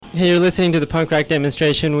Hey, you're listening to the punk rock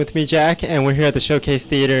demonstration with me, Jack, and we're here at the Showcase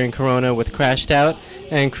Theatre in Corona with Crashed Out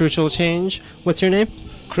and Crucial Change. What's your name?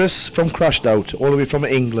 Chris from Crashed Out, all the way from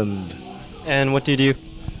England. And what do you do?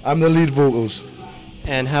 I'm the lead vocals.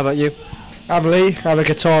 And how about you? I'm Lee, I'm a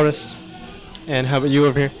guitarist. And how about you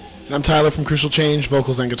over here? And I'm Tyler from Crucial Change,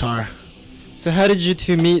 vocals and guitar. So how did you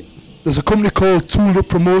two meet? There's a company called Tooled Up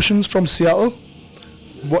Promotions from Seattle.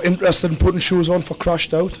 We're interested in putting shows on for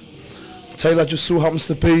Crashed Out. Tyler just so happens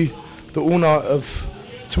to be the owner of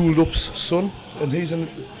Tooled Up's son, and he's in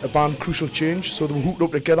a band, Crucial Change, so they were hooked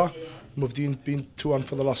up together. And we've been touring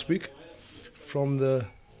for the last week from Started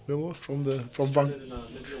in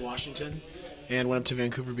Olympia, Washington, and went up to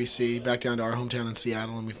Vancouver, BC, back down to our hometown in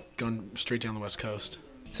Seattle, and we've gone straight down the West Coast.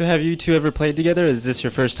 So have you two ever played together, or is this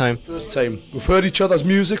your first time? First time. We've heard each other's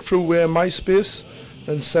music through MySpace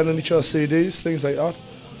and sending each other CDs, things like that.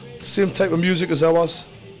 Same type of music as ours,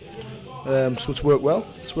 so it's worked well.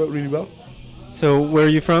 It's worked really well. So where are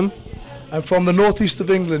you from? I'm from the northeast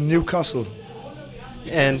of England, Newcastle.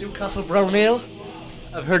 And Newcastle Brown Ale.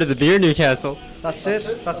 I've heard of the beer Newcastle. That's it.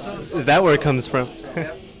 Is that where it comes from?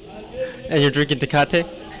 And you're drinking Tecate?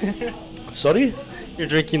 Sorry? You're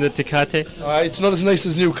drinking the Tecate? It's not as nice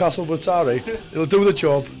as Newcastle, but it's alright. It'll do the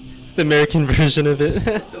job. It's the American version of it.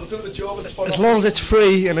 It'll do the job. It's fun. As long as it's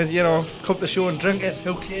free and come to the show and drink it,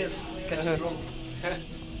 who cares? Get you drunk.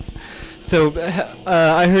 So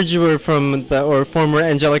I heard you were from former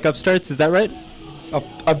Angelic Upstarts, is that right?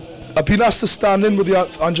 I've been asked to stand in with the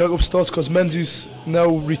Angelic Upstarts because Menzies now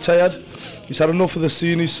retired. He's had enough of the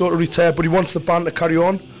scene, he's sort of retired, but he wants the band to carry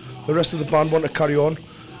on. The rest of the band want to carry on.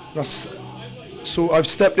 So I've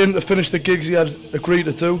stepped in to finish the gigs he had agreed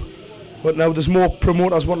to do. But now there's more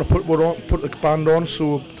promoters wanting to put the band on,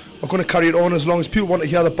 so I'm going to carry it on. As long as people want to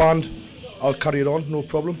hear the band, I'll carry it on, no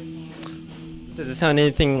problem. Does it sound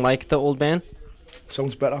anything like the old band?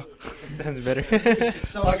 Sounds better. Sounds better.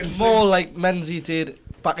 It's more like Menzie did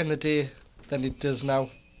back in the day than it does now,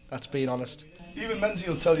 that's being honest. Even Menzie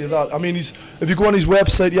will tell you that. I mean, if you go on his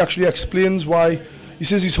website, he actually explains why. He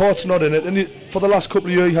says his heart's not in it, and for the last couple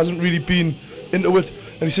of years he hasn't really been into it.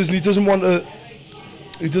 And he says he doesn't want to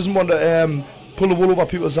pull the wool over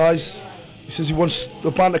people's eyes. He says he wants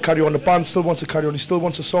the band to carry on. The band still wants to carry on. He still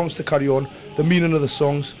wants the songs to carry on, the meaning of the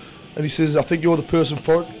songs. And he says, I think you're the person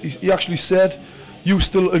for it. He actually said, you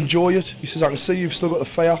still enjoy it. He says, I can see you've still got the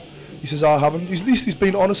fire. He says, I haven't. At least he's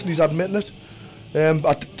been honest and he's admitting it.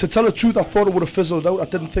 To tell the truth, I thought it would have fizzled out. I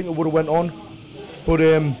didn't think it would have went on. But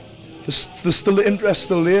there's still the interest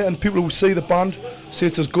still there, and people who see the band say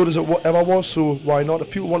it's as good as it ever was, so why not? If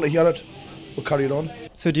people want to hear it, we'll carry it on.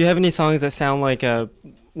 So do you have any songs that sound like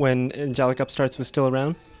when Angelic Upstarts was still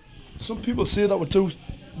around? Some people say that we do.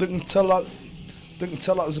 They can tell that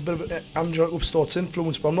there's a bit of an Angelic Upstarts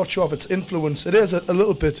influence, but I'm not sure if it's influence. It is a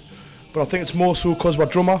little bit, but I think it's more so because our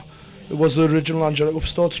drummer, it was the original Angelic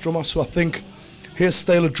Upstarts drummer, so I think his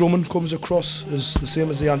style of drumming comes across as the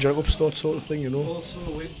same as the Angelic Upstarts sort of thing, you know. Also,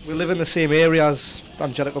 we live in the same area as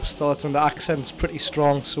Angelic Upstarts, and the accent's pretty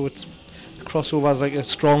strong, so the crossover has like a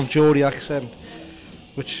strong Geordie accent,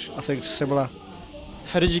 which I think is similar.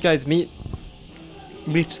 How did you guys meet?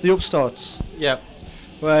 Meet the Upstarts? Yeah.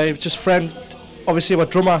 Well, just friends. Obviously, our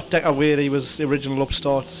drummer, Decker Wade, he was the original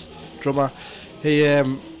Upstarts drummer. He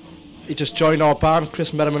just joined our band.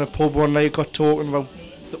 Chris met him in a pub one night, got talking about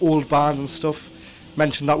the old band and stuff.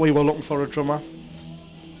 Mentioned that we were looking for a drummer.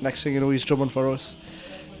 Next thing you know, he's drumming for us.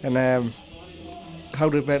 And how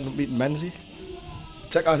did we end up meeting Menzie?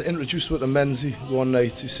 Decker introduced me to Menzie one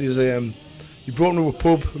night. He says he brought me to a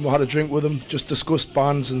pub and we had a drink with him, just discussed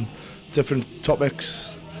bands and different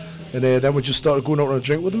topics. And then we just started going out on a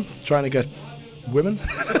drink with him, trying to get women.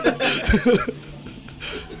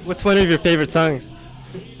 What's one of your favorite songs?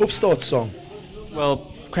 Upstart song.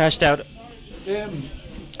 Well, Crashed Out.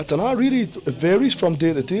 I don't know, really, it varies from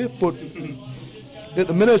day to day, but at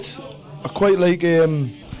the minute I quite like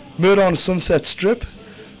Murder on Sunset Strip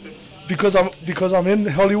because I'm in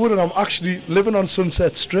Hollywood and I'm actually living on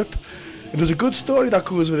Sunset Strip. And there's a good story that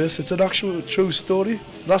goes with this. It's an actual true story.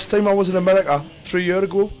 Last time I was in America 3 years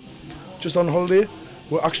ago, just on holiday,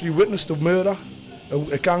 we actually witnessed a murder,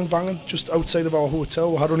 a gang banging just outside of our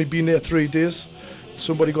hotel. We had only been there 3 days.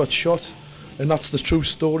 Somebody got shot, and that's the true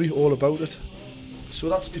story, all about it. So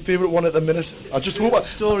that's my favourite one at the minute. I just hope I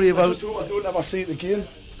don't ever see it again.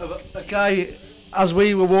 A guy, as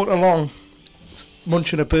we were walking along,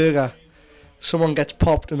 munching a burger, someone gets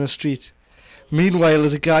popped in the street. Meanwhile,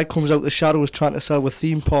 there's a guy comes out the shadows trying to sell with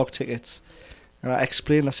theme park tickets. And I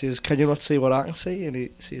explain, I says, can you not see what I can see? And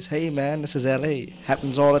he says, hey man, this is LA,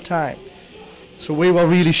 happens all the time. So we were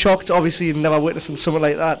really shocked, obviously never witnessing something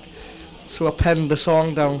like that. so I penned the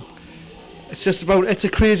song down. It's the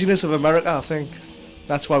craziness of America, I think.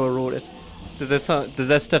 That's why we wrote it. Does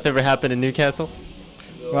that stuff ever happen in Newcastle?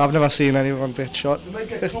 Well, I've never seen anyone get shot.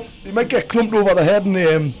 You might get clumped over the head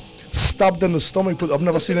and stabbed in the stomach, but I've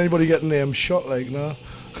never seen anybody getting shot, like, no.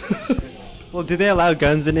 Well, do they allow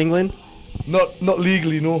guns in England? Not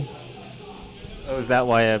legally, no. Oh, is that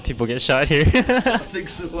why people get shot here? I think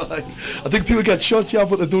so. I think people get shot, yeah,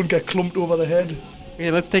 but they don't get clumped over the head. Okay,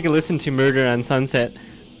 let's take a listen to Murder on Sunset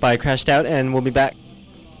by Crashed Out, and we'll be back.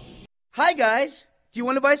 Hi, guys. Do you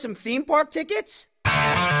want to buy some theme park tickets?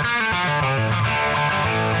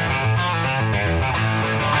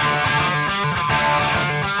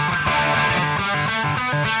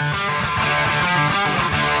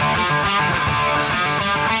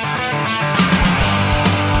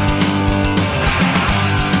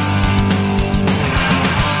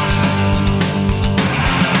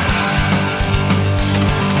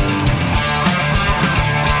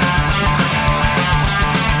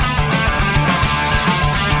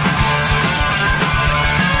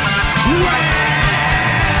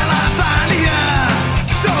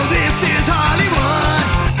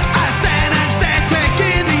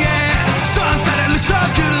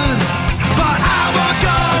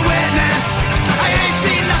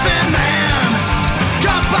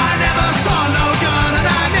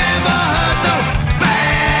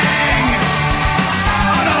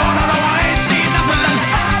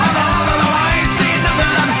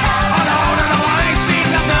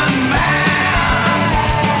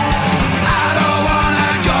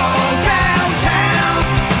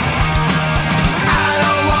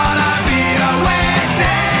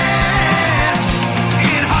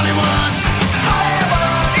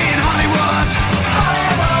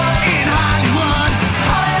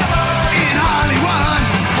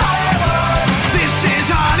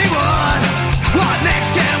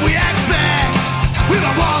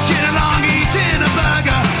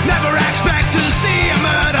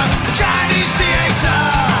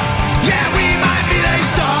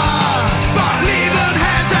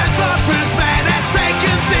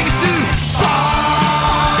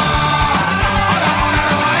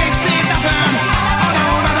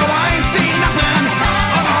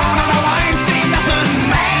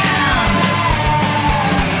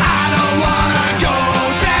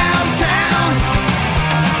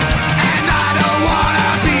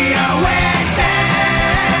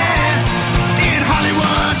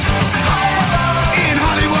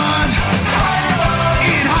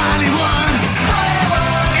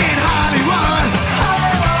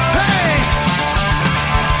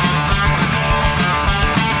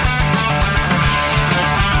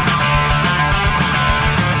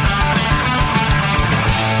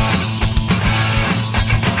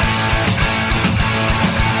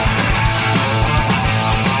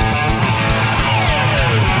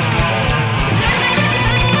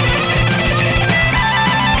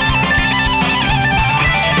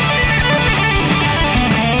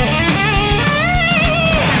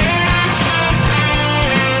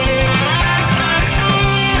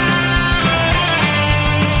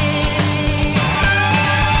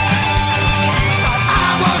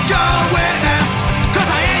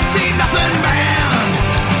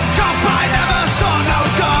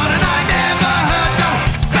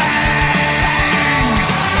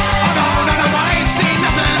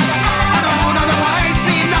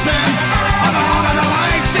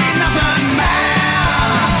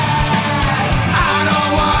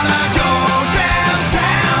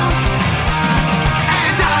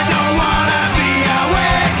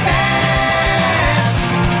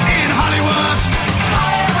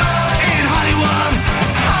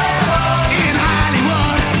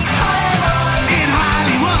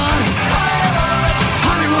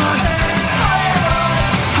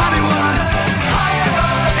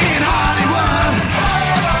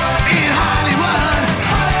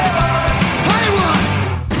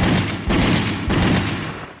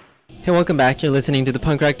 Hey, welcome back. You're listening to the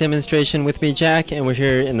punk rock demonstration with me, Jack, and we're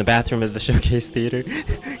here in the bathroom of the Showcase Theater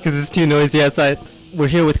because it's too noisy outside. We're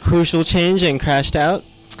here with Crucial Change and Crashed Out.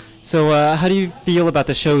 So how do you feel about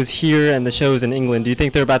the shows here and the shows in England? Do you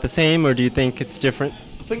think they're about the same, or do you think it's different?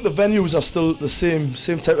 I think the venues are still the same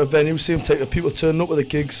type of venue, same type of people turning up at the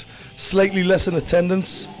gigs. Slightly less in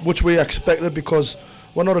attendance, which we expected because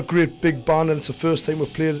we're not a great big band and it's the first time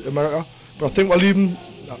we've played in America. But I think we're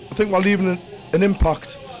leaving an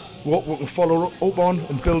impact what we can follow up on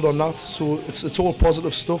and build on that. So it's all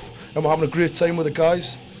positive stuff, and we're having a great time with the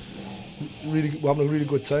guys. We're having a really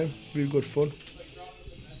good time, really good fun.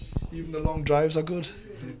 Even the long drives are good.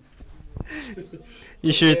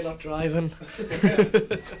 You sure You're it's not driving?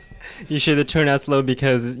 You sure the turnout's low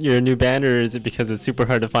because you're a new band, or is it because it's super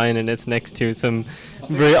hard to find and it's next to some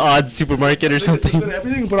very odd supermarket or It's a bit something? of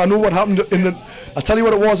everything, but I know what happened in the. I tell you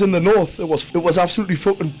what it was in the north. It was absolutely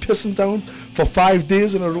fucking pissing down for 5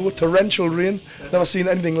 days in a row. Torrential rain. Never seen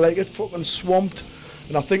anything like it. Fucking swamped,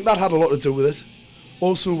 and I think that had a lot to do with it.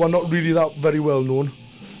 Also, we're not really that very well known,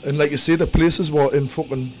 and like you say, the places were in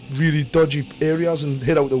fucking really dodgy areas and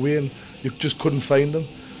hid out the way, and you just couldn't find them.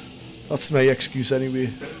 That's my excuse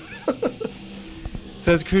anyway.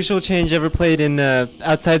 So has Crucial Change ever played in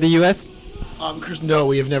outside the U.S.? Chris, no,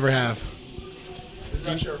 we have never have. This is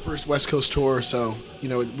actually our first West Coast tour, so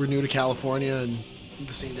we're new to California and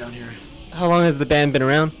the scene down here. How long has the band been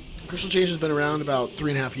around? Crucial Change has been around about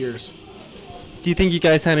 3.5 years. Do you think you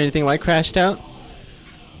guys sound anything like Crashed Out?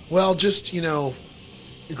 Well, just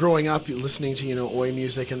growing up, listening to Oi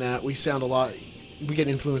music and that, we sound a lot. We get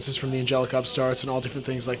influences from the Angelic Upstarts and all different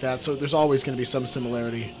things like that. So there's always going to be some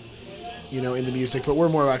similarity, in the music. But we're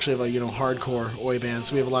more actually of a hardcore Oi band,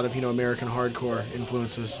 so we have a lot of American hardcore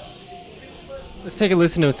influences. Let's take a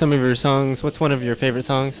listen to some of your songs. What's one of your favorite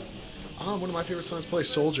songs? One of my favorite songs is probably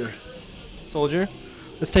Soldier. Soldier?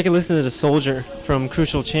 Let's take a listen to Soldier from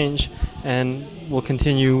Crucial Change, and we'll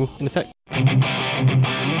continue in a sec.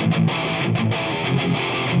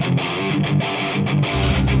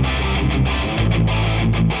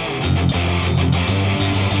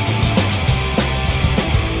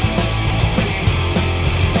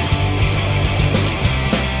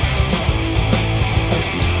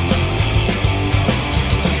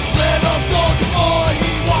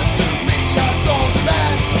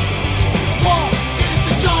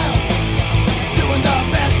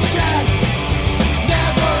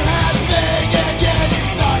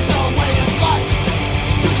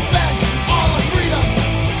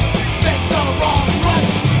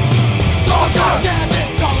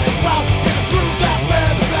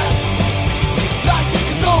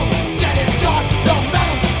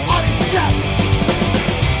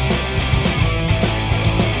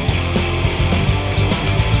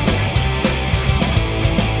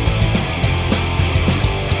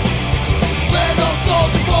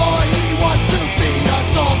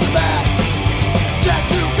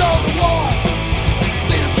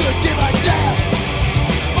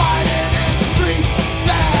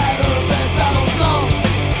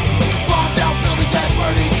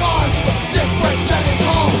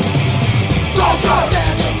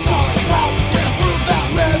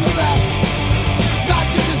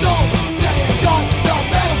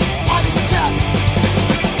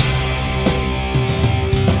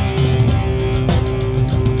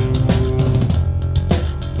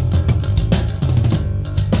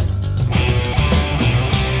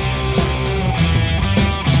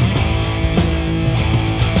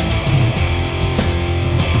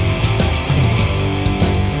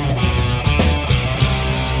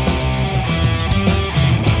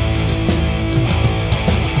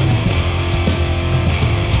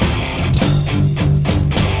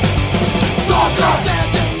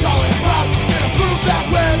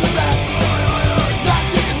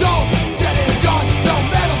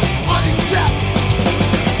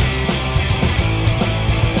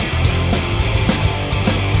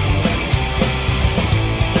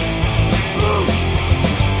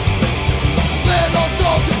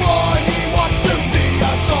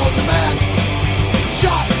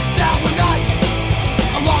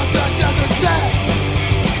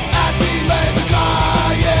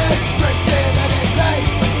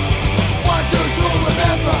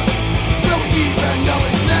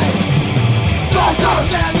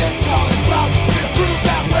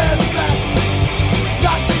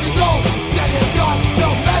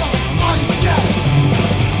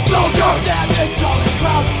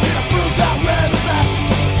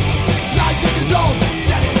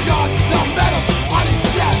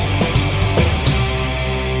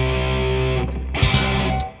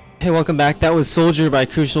 Hey, welcome back. That was Soldier by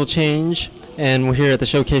Crucial Change, and we're here at the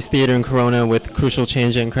Showcase Theater in Corona with Crucial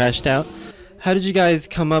Change and Crashed Out. How did you guys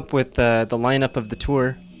come up with the lineup of the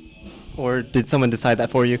tour, or did someone decide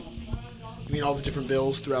that for you? You mean all the different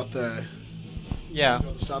bills throughout the Yeah.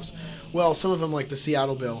 all the stops? Well, some of them, like the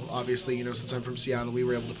Seattle bill, obviously, since I'm from Seattle, we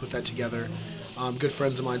were able to put that together. Good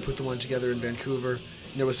friends of mine put the one together in Vancouver,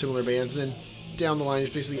 with similar bands. And then down the line,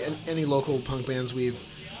 it's basically any local punk bands we've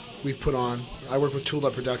put on. I work with Tooled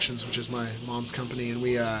Up Productions, which is my mom's company, and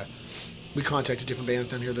we contacted different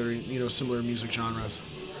bands down here that are similar music genres.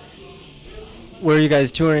 Where are you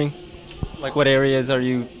guys touring? Like, what areas are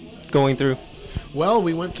you going through? Well,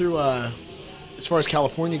 we went through, as far as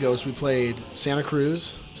California goes, we played Santa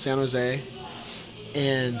Cruz, San Jose,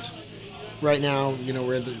 and right now,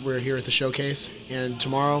 we're here at the showcase, and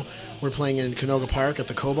tomorrow we're playing in Canoga Park at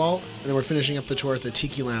the Cobalt, and then we're finishing up the tour at the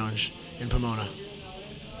Tiki Lounge in Pomona.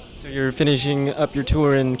 So you're finishing up your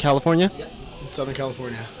tour in California? Yep. In Southern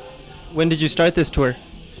California. When did you start this tour?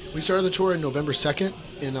 We started the tour on November 2nd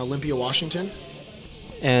in Olympia, Washington.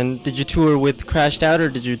 And did you tour with Crashed Out, or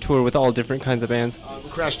did you tour with all different kinds of bands? We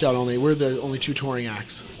Crashed Out only. We're the only 2 touring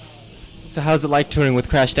acts. So how's it like touring with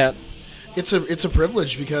Crashed Out? It's a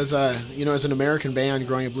privilege because, as an American band,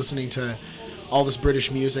 growing up listening to all this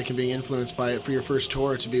British music and being influenced by it for your first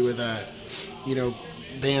tour, to be with,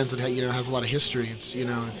 bands that has a lot of history. It's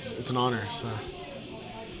an honor. So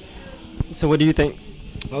what do you think?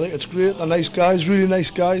 I think it's great. They're nice guys, really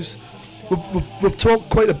nice guys. We've talked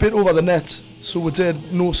quite a bit over the net, so we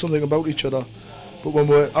did know something about each other. But when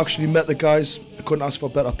we actually met the guys, I couldn't ask for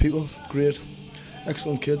better people. Great,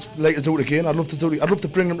 excellent kids. I'd like to do it again. I'd love to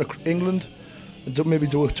bring them to England, and maybe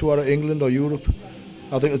do a tour of England or Europe.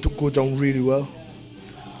 I think it'd go down really well.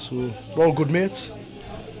 So we're all good mates.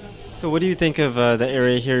 So what do you think of the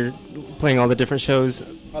area here, playing all the different shows?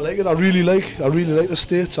 I like it. I really like the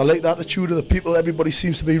States. I like the attitude of the people. Everybody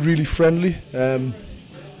seems to be really friendly. It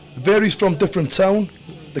varies from different town.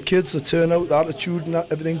 The kids, the turnout, the attitude and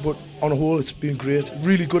everything, but on a whole it's been great.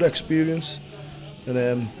 Really good experience,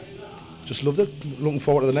 and just loved it. Looking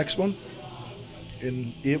forward to the next one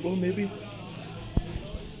in April maybe.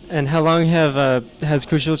 And how long has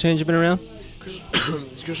Crucial Change been around?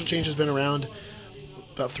 Crucial Change has been around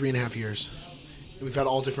about 3.5 years. We've had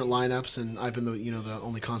all different lineups, and I've been the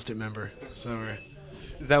only constant member. So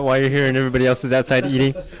is that why you're here and everybody else is outside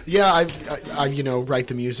eating? Yeah, I write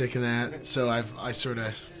the music and that. So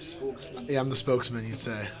I'm the spokesman, you'd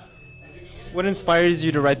say. What inspires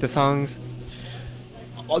you to write the songs?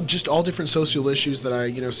 Just all different social issues that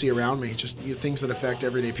I see around me. Just things that affect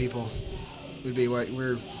everyday people.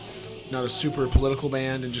 We're not a super political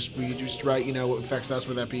band, and we just write what affects us,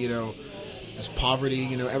 whether that be just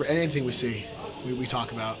poverty, anything we see. We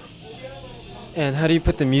talk about. And how do you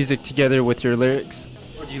put the music together with your lyrics?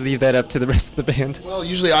 Or do you leave that up to the rest of the band? Well,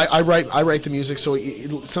 usually I write the music, so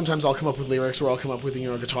sometimes I'll come up with lyrics, or I'll come up with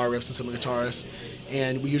guitar riffs and some guitarists,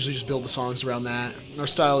 and we usually just build the songs around that. And our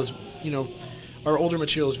style is, our older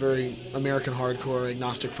material is very American hardcore,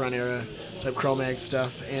 Agnostic Front era type Cro-Mag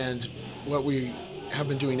stuff, and what we have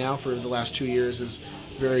been doing now for the last 2 years is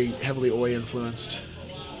very heavily Oi influenced.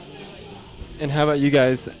 And how about you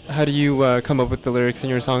guys? How do you come up with the lyrics in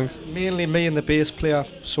your songs? Mainly me and the bass player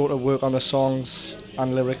sort of work on the songs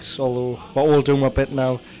and lyrics, although we're all doing a bit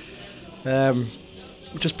now.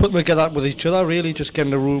 Just putting them together with each other, really, just get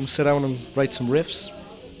in the room, sit down and write some riffs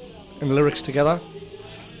and lyrics together.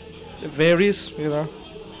 It varies, Do you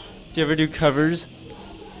ever do covers?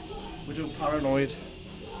 We do Paranoid.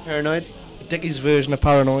 Paranoid? Dickies version of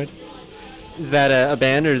Paranoid. Is that a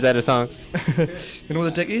band or is that a song? You know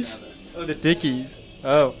the Dickies? Oh, the Dickies.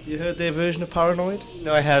 Oh. You heard their version of Paranoid?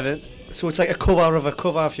 No, I haven't. So it's like a cover of a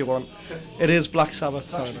cover, if you want. It is Black Sabbath.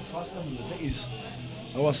 It's actually faster than the Dickies.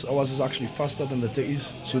 Ours actually faster than the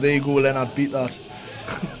Dickies. So there you go, Leonard, beat that.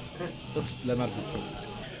 That's Leonard's approach.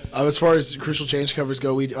 As far as Crucial Change covers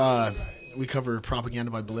go, we cover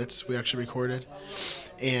Propaganda by Blitz, we actually recorded,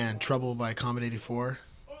 and Trouble by Comet 84,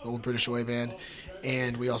 old British Oi band,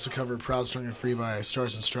 and we also cover Proud, Strong and Free by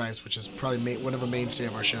Stars and Stripes, which is probably one of the mainstay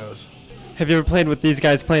of our shows. Have you ever played with these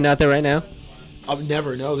guys playing out there right now?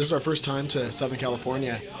 Never, no. This is our first time to Southern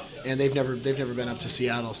California, and they've never been up to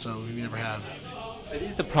Seattle, so we never have. Are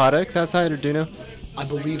these the Products outside, or do you know? I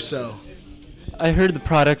believe so. I heard the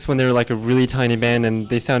Products when they were like a really tiny band, and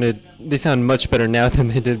they sound much better now than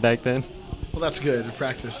they did back then. Well, that's good.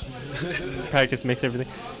 Practice. Practice makes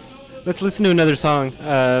everything. Let's listen to another song.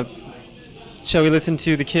 Shall we listen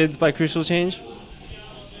to The Kids by Crucial Change?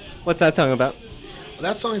 What's that song about? Well,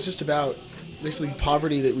 that song is just about basically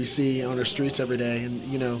poverty that we see on our streets every day. And,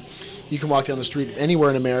 you can walk down the street anywhere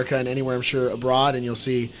in America and anywhere, I'm sure, abroad, and you'll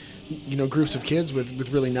see, groups of kids with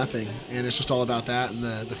really nothing. And it's just all about that and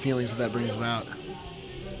the feelings that brings about.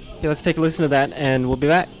 Okay, let's take a listen to that, and we'll be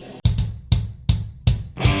back.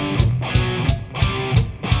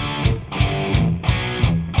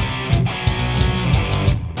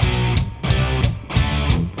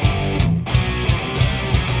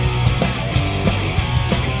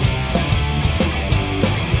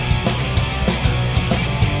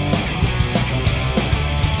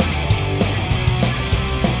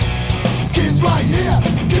 Right here,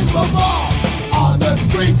 kids from far on the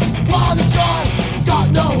streets, wild and scarred,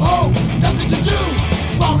 got no hope, nothing to do.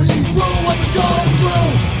 Poverty's rule, what they're going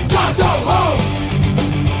through, got no hope.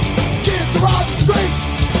 Kids are on the street,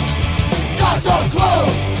 got no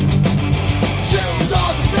clothes, shoes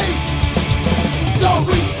on the feet,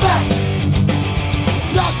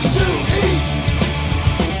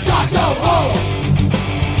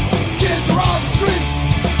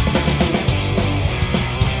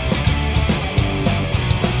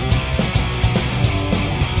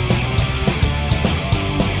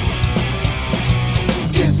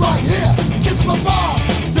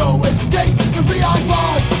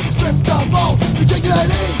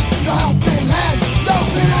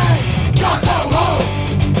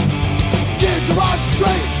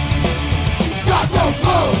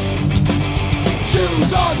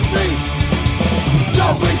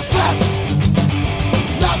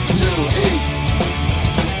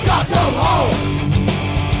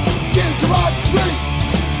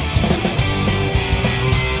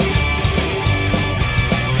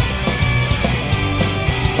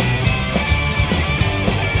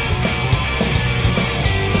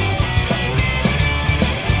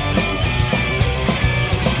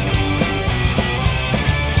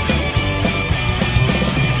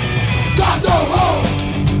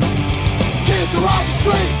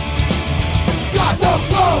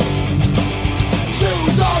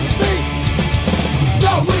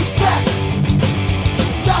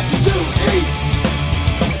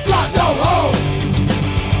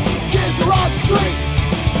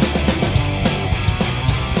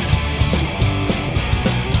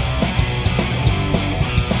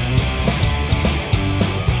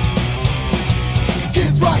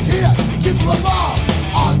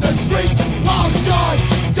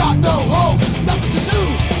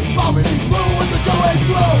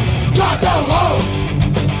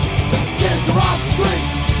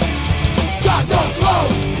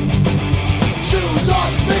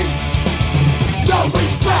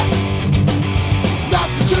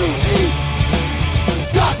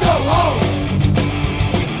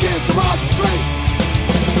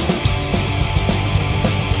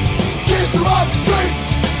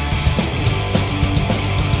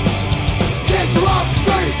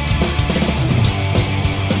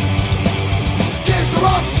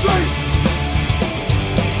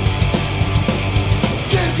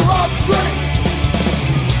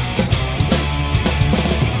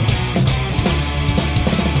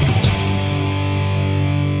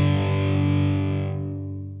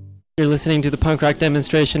 You're listening to the Punk Rock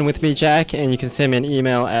Demonstration with me, Jack, and you can send me an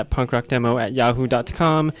email at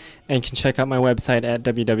punkrockdemo@yahoo.com, and you can check out my website at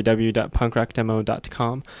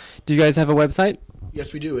www.punkrockdemo.com. Do you guys have a website?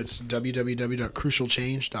 Yes, we do. It's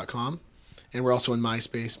www.crucialchange.com, and we're also on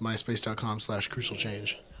MySpace,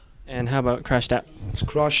 myspace.com/crucialchange. And how about Crashed Out? It's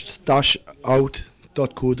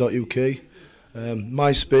crashed-out.co.uk,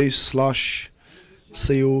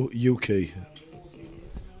 MySpace/COUK.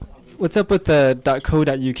 What's up with the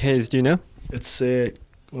 .co.uk's, do you know? It's, I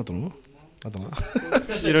don't know.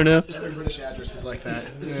 You don't know? Every British address is like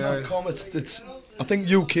that. It's not com, it's, I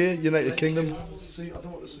think UK, United Kingdom. See, I don't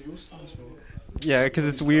know what the CO stands for. Yeah, because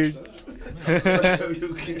it's weird. Company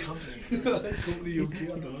UK, I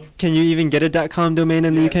don't know. Can you even get a .com domain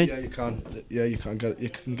in the UK? Yeah, you can. Yeah, you can get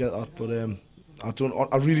that, but I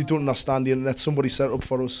really don't understand the internet. Somebody set it up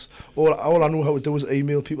for us. All I know how to do is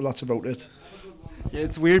email people. That's about it. Yeah,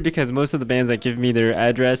 it's weird because most of the bands that give me their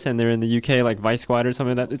address and they're in the UK, like Vice Squad or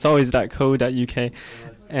something like that, it's always .co.uk.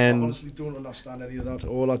 And I honestly don't understand any of that.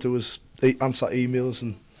 All I do is answer emails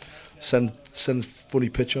and send funny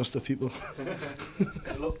pictures to people.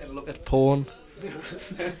 And look at porn.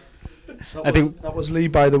 That was Lee,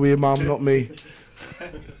 by the way, ma'am, not me.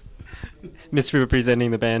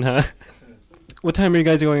 misrepresenting the band, huh? What time are you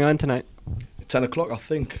guys going on tonight? 10 o'clock, I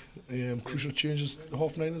think. Crucial Change is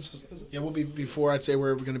 9:30. Is it? Yeah, we'll be before. I'd say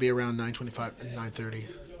we're going to be around 9:25 and 9:30.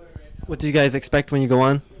 What do you guys expect when you go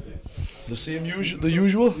on? The same the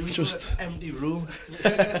usual. Just empty room.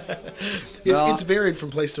 It's varied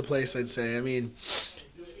from place to place, I'd say. I mean,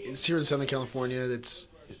 it's here in Southern California. That's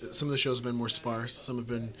some of the shows have been more sparse. Some have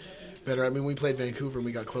been better. I mean, we played Vancouver and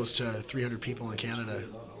we got close to 300 people in Canada.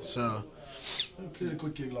 So we played a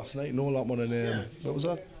good gig last night. No, that one in what was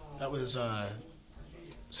that? That was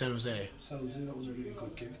San Jose. San Jose. That was a really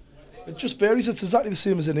good gig. It just varies. It's exactly the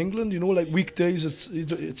same as in England. You know, like weekdays,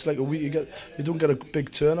 it's like a week. You don't get a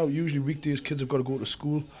big turnout. Usually weekdays, kids have got to go to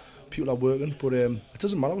school. People are working, but it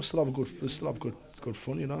doesn't matter. We still have good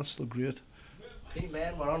fun. You know, it's still great. Hey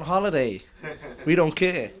man, we're on holiday. We don't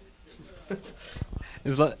care.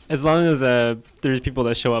 As long as there's people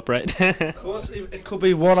that show up, right? Of course, it could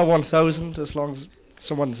be 1 or 1,000 as long as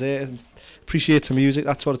someone's there and appreciates the music.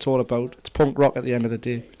 That's what it's all about. It's punk rock at the end of the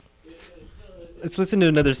day. Let's listen to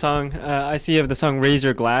another song. I see you have the song Raise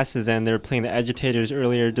Your Glasses, and they were playing the Agitators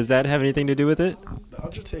earlier. Does that have anything to do with it? The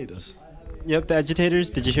Agitators? Yep, the Agitators.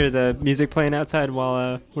 Did you hear the music playing outside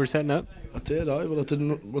while we're setting up? I did, but I didn't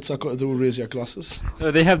know. What's that got to do with Raise Your Glasses? Oh,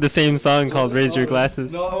 they have the same song called Raise Your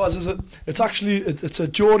Glasses. No, it's actually, it's a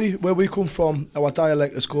Geordie, where we come from. Our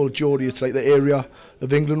dialect is called Geordie. It's like the area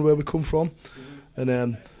of England where we come from.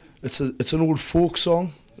 And it's an old folk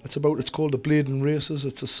song. It's called the Bladen Races.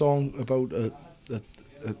 It's a song about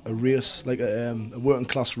a race, like a working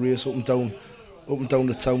class race up and down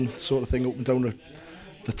the town sort of thing, up and down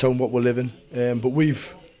the town what we're living. But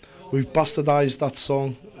we've bastardised that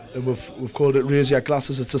song and we've called it Raise Your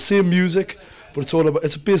Glasses. It's the same music, but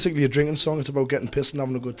it's basically a drinking song. It's about getting pissed and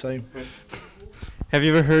having a good time. Have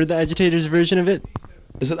you ever heard the Agitators version of it?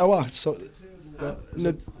 Is it our? So,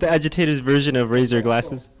 no, the Agitators version of Raise Your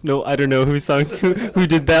Glasses. No, I don't know who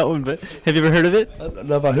did that one, but have you ever heard of it? I've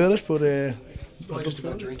never heard it, but it's probably just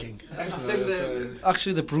about drinking.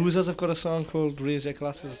 Actually, the Bruisers have got a song called Raise Your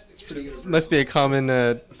Glasses. It's pretty good. Must be a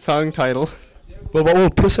common song title. Well, we're all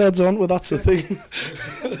pissheads on, well, that's the thing.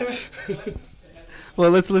 Well,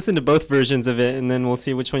 let's listen to both versions of it, and then we'll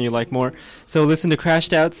see which one you like more. So listen to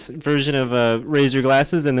Crashed Out's version of Raise Your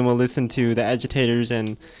Glasses, and then we'll listen to the Agitators,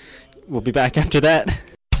 and we'll be back after that. Raise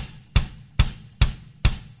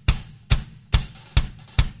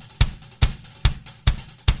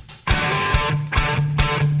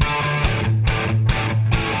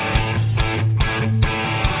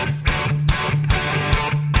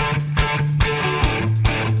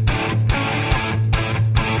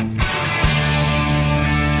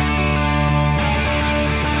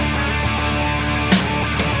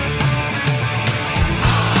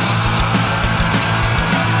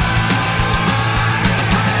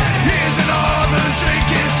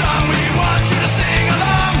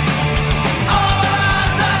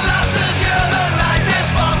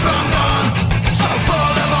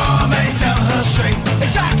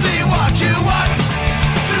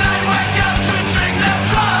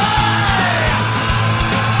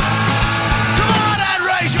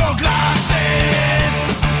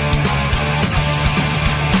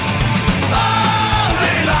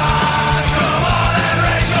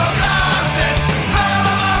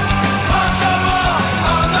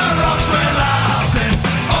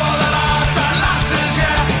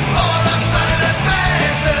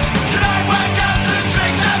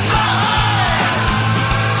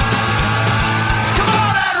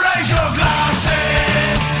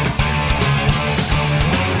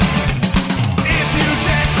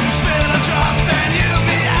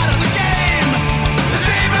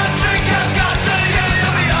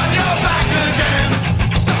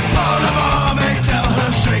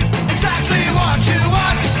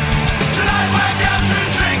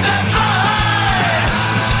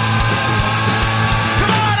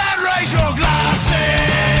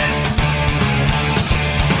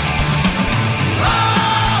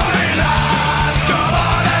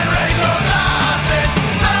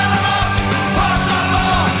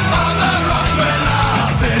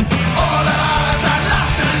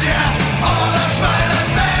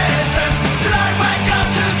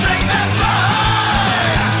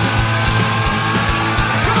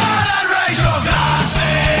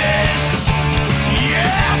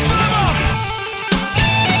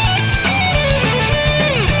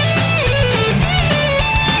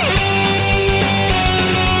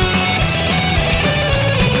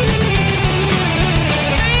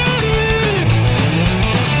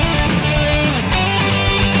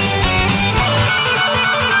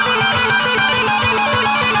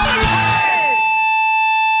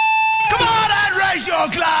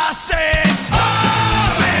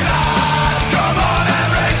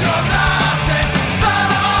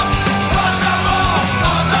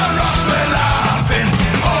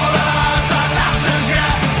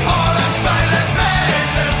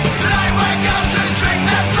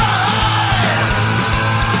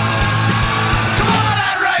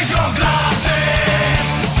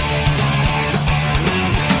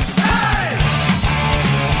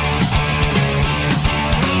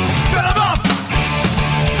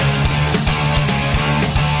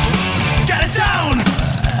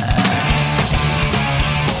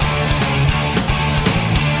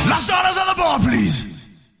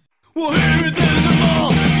Well, here it is a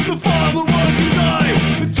month, the final working day.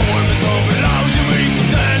 The torment of a lousy week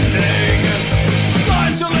is ending.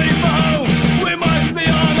 Time to leave for home, we must be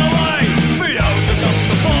on our way. Free out the dust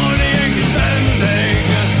of partying is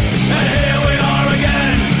pending. And here we are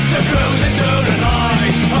again, to cruise into the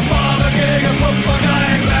night. A barbecue, a football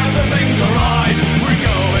game, everything's alright. We're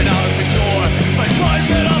going out to shore, there's quite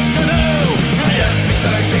enough to do. And yet we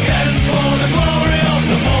search again for the glory of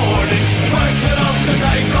the morning. Quest enough to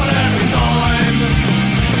take on every time.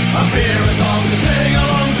 A beer, a song to sing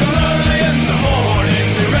along to early in the morning.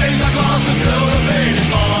 We raise our glasses to the finish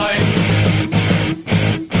line.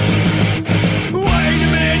 Wait a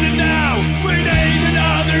minute now, we need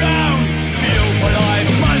another round. Feel for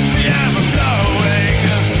life must be ever flowing.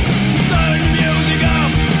 Turn the music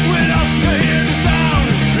up, we'd love to hear the sound.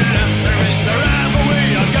 Laughter is wherever we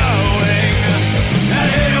are going. And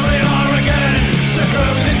here we are again, to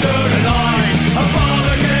cruise into the night. A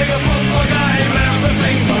barbecue, a football game,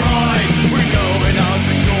 everything's alright. We're going out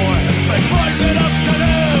for shore, there's quite enough to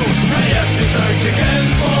do. And yet we search again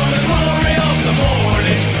for the glory of the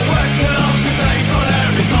morning. Quest enough to take on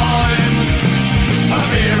every time. A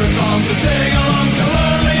beer, a song to sing along to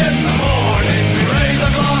early in the morning. We raise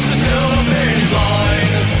our glasses till the finish line.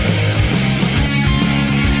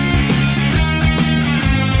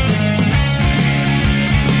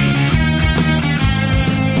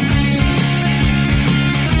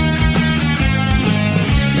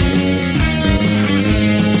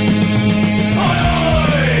 Oi,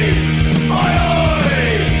 oi! Oi, oi!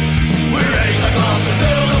 We raise our glasses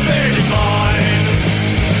till the finish line.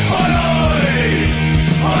 Oi, oi!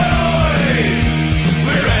 Oi, oi!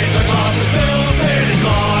 We raise our glasses till the finish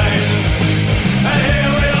line. And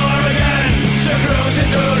here we are again, to cruise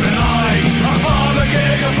into the night. A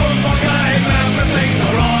barbecue, a football game, everything's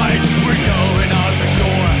alright. We're going out for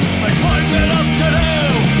shore, there's quite enough to do.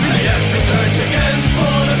 And yet we search again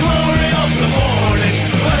for the glory of the morning.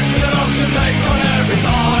 Quest enough to take on every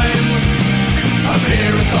time. A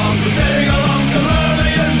beer, a song to sing along to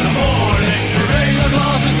early in the morning. We raise our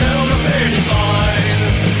glasses till the finish line.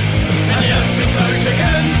 And yet we search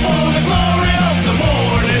again for the glory of the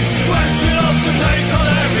morning. Quest enough to take on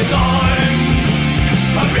every time.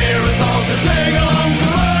 A beer, a song to sing along to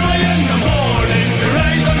early in the morning. We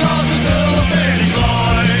raise our glasses till the finish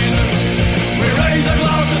line. We raise our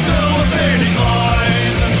glasses till the finish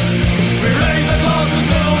line. We raise our glasses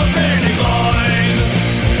till the finish line.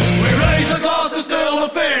 We raise our glasses till the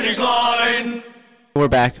finish line. We're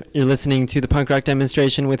back. You're listening to the punk rock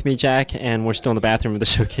demonstration with me, Jack, and we're still in the bathroom of the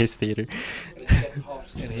Showcase Theater.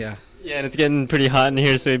 In here. Yeah, and it's getting pretty hot in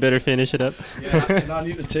here, so we better finish it up. And I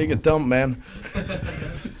need to take a dump, man.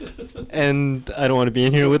 And I don't want to be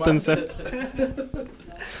in here with them, so...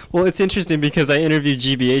 Well, it's interesting because I interviewed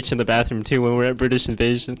GBH in the bathroom, too, when we were at British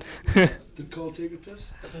Invasion. Did Cole take a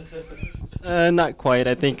piss? Not quite.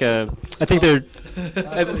 I think there...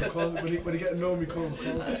 When you get to know me, call him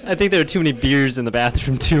Cole. I think there are too many beers in the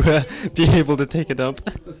bathroom to be able to take a dump.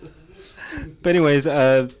 But anyways,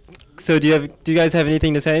 so do you guys have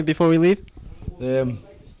anything to say before we leave?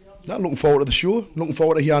 Not looking forward to the show. Looking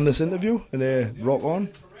forward to hearing this interview. And rock on,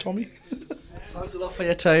 Tommy. Thanks a lot for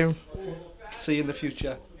your time. See you in the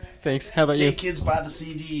future. Thanks. How about you? Hey kids, buy the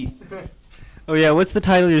CD. Oh yeah, what's the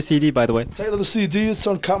title of your CD, by the way? Title of the CD is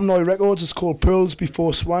on Captain Oi Records. It's called Pearls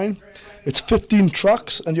Before Swine. It's 15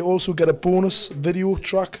 tracks, and you also get a bonus video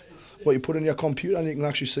track what you put in your computer, and you can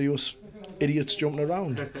actually see us idiots jumping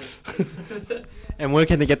around. And where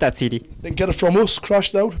can they get that CD? They can get it from us,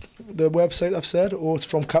 Crashed Out, the website I've said, or it's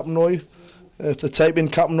from Captain Oi. If they type in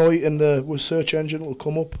Captain Oi in the search engine, it will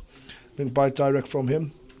come up. They can buy it direct from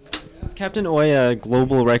him. Is Captain Oi a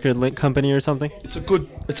global record link company or something? It's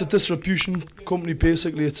a distribution company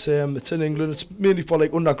basically. It's in England. It's mainly for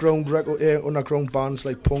like underground bands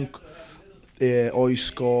like punk, oi,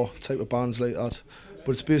 ska type of bands like that.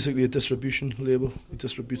 But it's basically a distribution label. It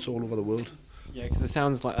distributes all over the world. Yeah, because it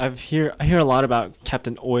sounds like I hear a lot about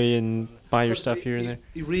Captain Oi and buy your stuff here and there.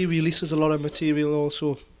 He re-releases a lot of material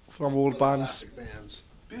also from old bands.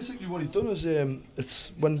 Basically, what he done is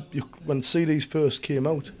it's when CDs first came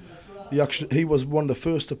out, he was one of the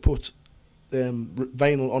first to put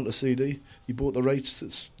vinyl onto CD. He bought the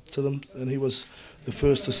rights to them, and he was the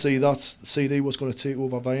first to see that CD was going to take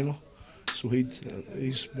over vinyl. So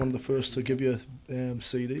he's one of the first to give you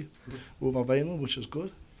CD over vinyl, which is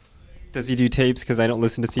good. Does he do tapes? Because I don't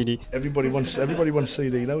listen to CD. Everybody wants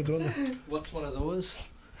CD now, don't they? What's one of those?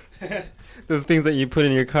 Those things that you put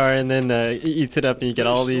in your car and then it eats it up and you get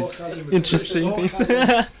all these interesting things.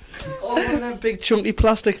 Oh, one of them big chunky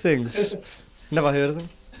plastic things. Never heard of them.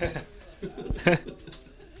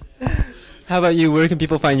 How about you? Where can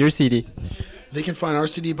people find your CD? They can find our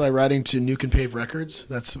CD by writing to Nuke and Pave Records.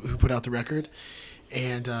 That's who put out the record.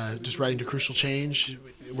 And just writing to Crucial Change.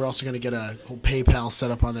 We're also going to get a whole PayPal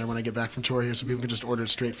set up on there when I get back from tour here so people can just order it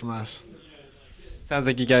straight from us. Sounds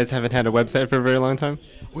like you guys haven't had a website for a very long time.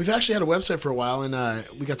 We've actually had a website for a while, and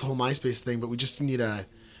we got the whole MySpace thing, but we just need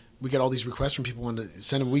we get all these requests from people wanting to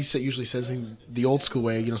send them. We usually send them the old school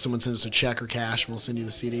way. Someone sends us a check or cash, and we'll send you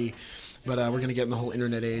the CD. But we're going to get in the whole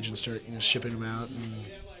internet age and start shipping them out. And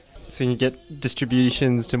so you can get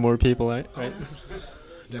distributions to more people, right?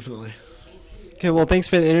 Definitely. Okay, well, thanks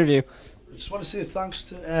for the interview. I just want to say thanks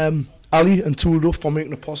to Ali and Tooled Up for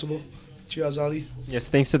making it possible. Cheers, Ali. Yes,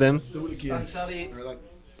 thanks to them. Do it again. Thanks, Ali. All right,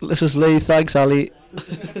 This is Lee. Thanks, Ali.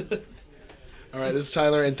 All right, this is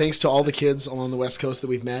Tyler, and thanks to all the kids along the West Coast that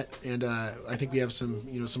we've met. And I think we have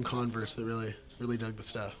some converts that really dug the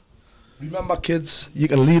stuff. Remember, kids, you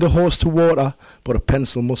can lead a horse to water, but a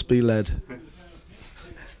pencil must be led.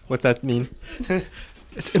 What's that mean?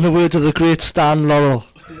 It's in the words of the great Stan Laurel.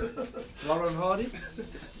 Lauren Hardy?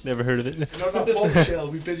 Never heard of it. Not that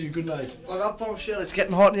bombshell. We bid you good night. Well, that bombshell, it's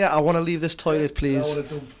getting hot in here. I want to leave this toilet, please.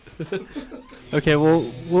 Okay,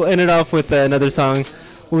 we'll end it off with another song.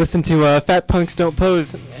 We'll listen to Fat Punks Don't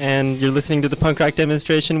Pose, and you're listening to the Punk Rock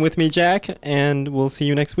Demonstration with me, Jack, and we'll see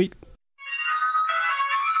you next week.